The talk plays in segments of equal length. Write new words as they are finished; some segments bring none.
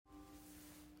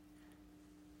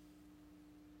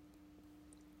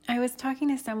was talking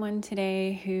to someone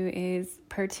today who is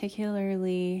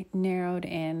particularly narrowed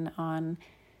in on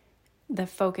the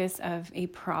focus of a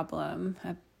problem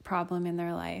in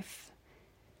their life.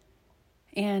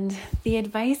 And the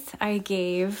advice I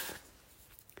gave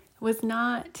was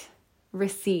not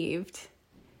received,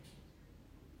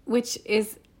 which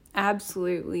is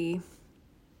absolutely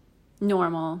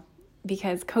normal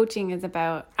because coaching is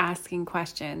about asking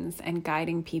questions and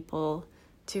guiding people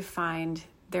to find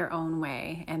their own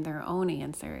way and their own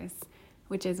answers,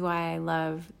 which is why I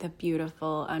love the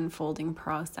beautiful unfolding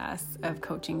process of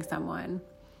coaching someone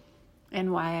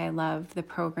and why I love the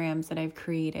programs that I've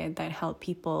created that help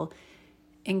people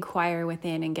inquire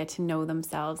within and get to know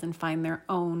themselves and find their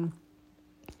own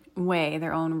way,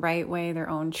 their own right way, their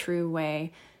own true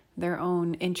way, their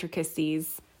own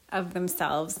intricacies of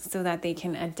themselves so that they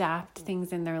can adapt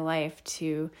things in their life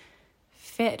to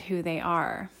fit who they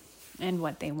are and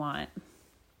what they want.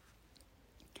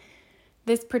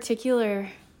 This particular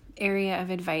area of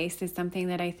advice is something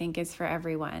that I think is for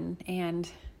everyone. And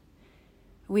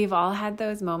we've all had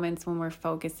those moments when we're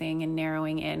focusing and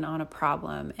narrowing in on a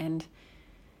problem. And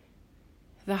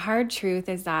the hard truth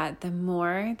is that the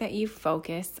more that you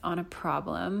focus on a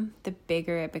problem, the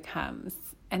bigger it becomes.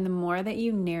 And the more that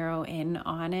you narrow in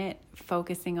on it,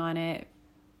 focusing on it,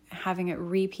 having it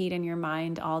repeat in your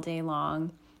mind all day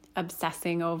long,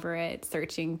 obsessing over it,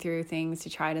 searching through things to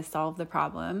try to solve the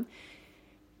problem,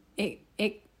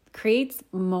 it creates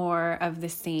more of the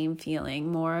same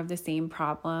feeling, more of the same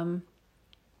problem.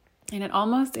 And it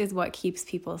almost is what keeps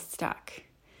people stuck.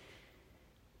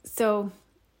 So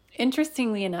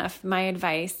interestingly enough, my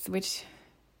advice, which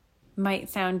might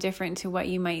sound different to what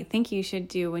you might think you should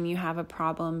do when you have a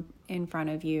problem in front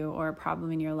of you or a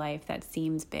problem in your life that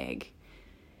seems big.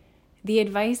 The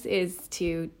advice is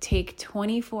to take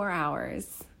 24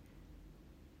 hours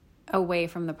away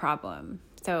from the problem.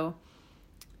 So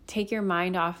take your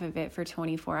mind off of it for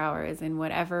 24 hours in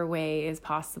whatever way is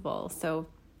possible. So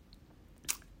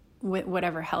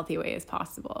whatever healthy way is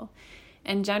possible.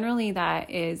 And generally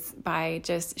that is by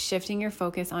just shifting your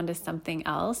focus onto something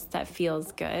else that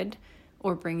feels good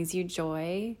or brings you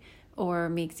joy or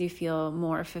makes you feel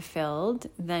more fulfilled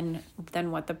than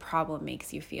what the problem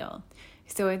makes you feel.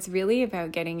 So it's really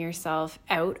about getting yourself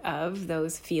out of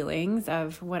those feelings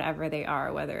of whatever they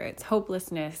are, whether it's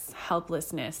hopelessness,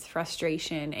 helplessness,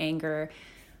 frustration, anger,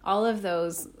 all of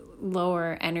those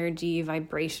lower energy,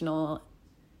 vibrational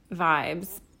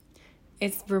vibes.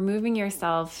 It's removing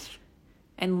yourself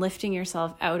and lifting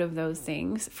yourself out of those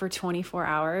things for 24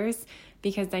 hours,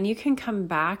 because then you can come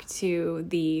back to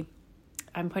the,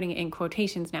 I'm putting it in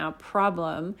quotations now,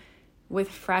 problem with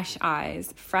fresh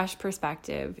eyes, fresh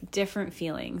perspective, different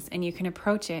feelings, and you can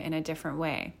approach it in a different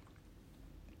way.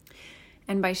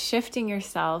 And by shifting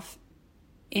yourself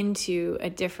into a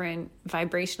different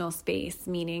vibrational space,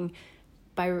 meaning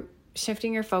by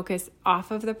shifting your focus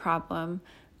off of the problem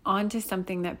onto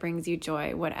something that brings you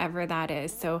joy, whatever that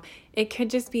is. So it could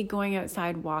just be going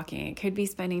outside walking. It could be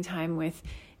spending time with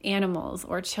animals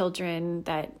or children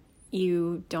that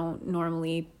you're not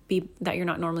normally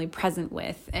present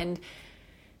with. And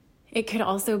it could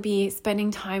also be spending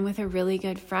time with a really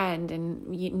good friend. And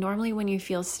normally when you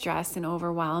feel stressed and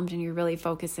overwhelmed and you're really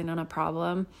focusing on a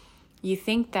problem, you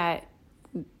think that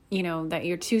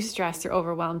you're too stressed or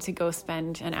overwhelmed to go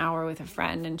spend an hour with a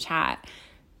friend and chat.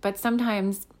 But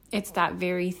sometimes it's that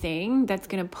very thing that's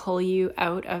going to pull you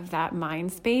out of that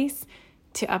mind space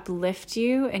to uplift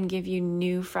you and give you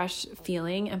new, fresh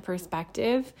feeling and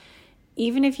perspective.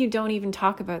 Even if you don't even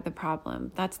talk about the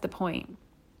problem, that's the point.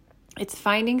 It's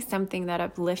finding something that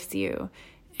uplifts you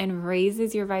and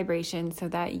raises your vibration so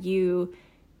that you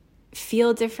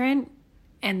feel different,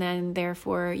 and then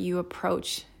therefore you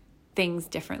approach things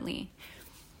differently.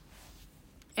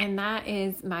 And that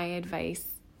is my advice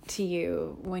to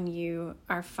you when you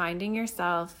are finding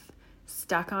yourself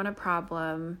stuck on a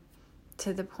problem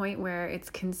to the point where it's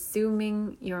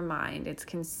consuming your mind, it's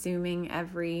consuming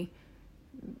every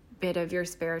bit of your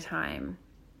spare time.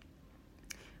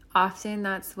 Often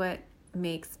that's what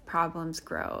makes problems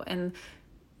grow. And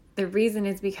the reason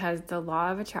is because the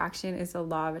law of attraction is the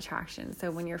law of attraction. So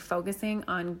when you're focusing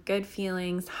on good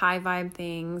feelings, high vibe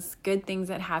things, good things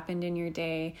that happened in your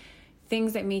day,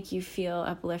 things that make you feel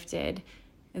uplifted,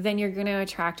 then you're going to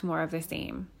attract more of the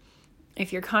same.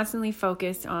 If you're constantly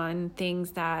focused on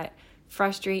things that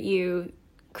frustrate you,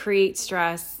 create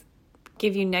stress,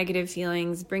 give you negative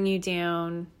feelings, bring you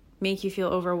down, make you feel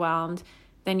overwhelmed,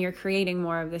 then you're creating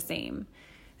more of the same.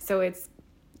 So it's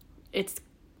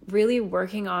really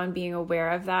working on being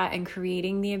aware of that and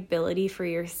creating the ability for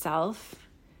yourself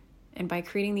And by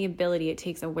creating the ability, it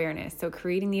takes awareness. So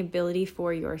creating the ability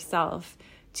for yourself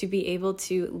to be able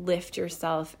to lift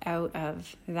yourself out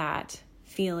of that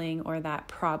feeling or that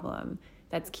problem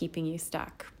that's keeping you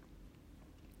stuck.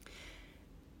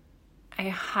 I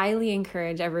highly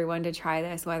encourage everyone to try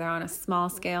this, whether on a small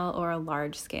scale or a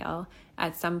large scale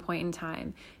at some point in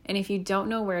time. And if you don't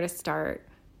know where to start,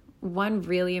 one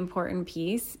really important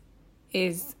piece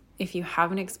is, if you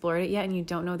haven't explored it yet and you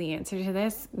don't know the answer to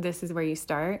this, this is where you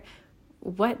start.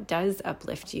 What does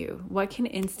uplift you? What can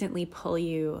instantly pull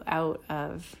you out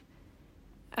of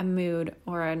a mood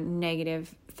or a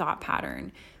negative thought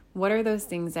pattern? What are those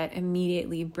things that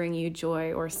immediately bring you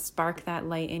joy or spark that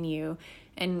light in you?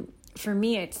 And for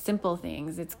me, it's simple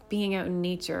things. It's being out in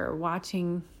nature,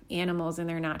 watching animals in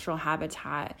their natural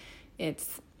habitat.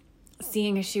 It's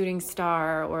seeing a shooting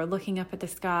star or looking up at the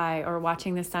sky or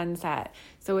watching the sunset.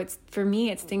 So for me,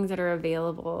 it's things that are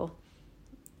available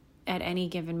at any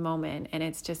given moment. And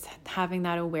it's just having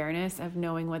that awareness of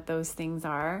knowing what those things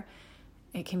are.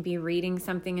 It can be reading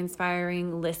something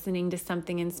inspiring, listening to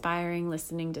something inspiring,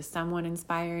 listening to someone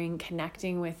inspiring,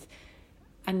 connecting with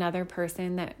another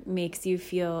person that makes you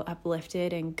feel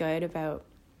uplifted and good about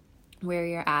where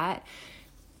you're at.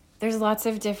 There's lots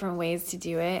of different ways to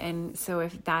do it. And so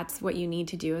if that's what you need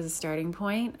to do as a starting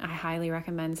point, I highly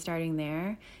recommend starting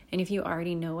there. And if you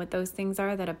already know what those things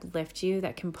are that uplift you,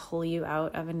 that can pull you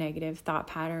out of a negative thought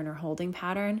pattern or holding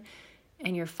pattern,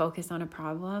 and you're focused on a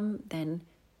problem, then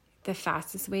the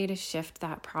fastest way to shift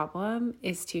that problem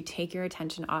is to take your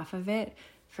attention off of it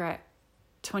for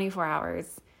 24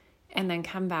 hours and then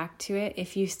come back to it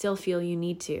if you still feel you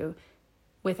need to,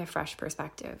 with a fresh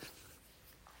perspective.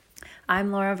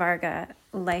 I'm Laura Varga,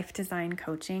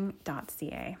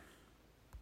 lifedesigncoaching.ca.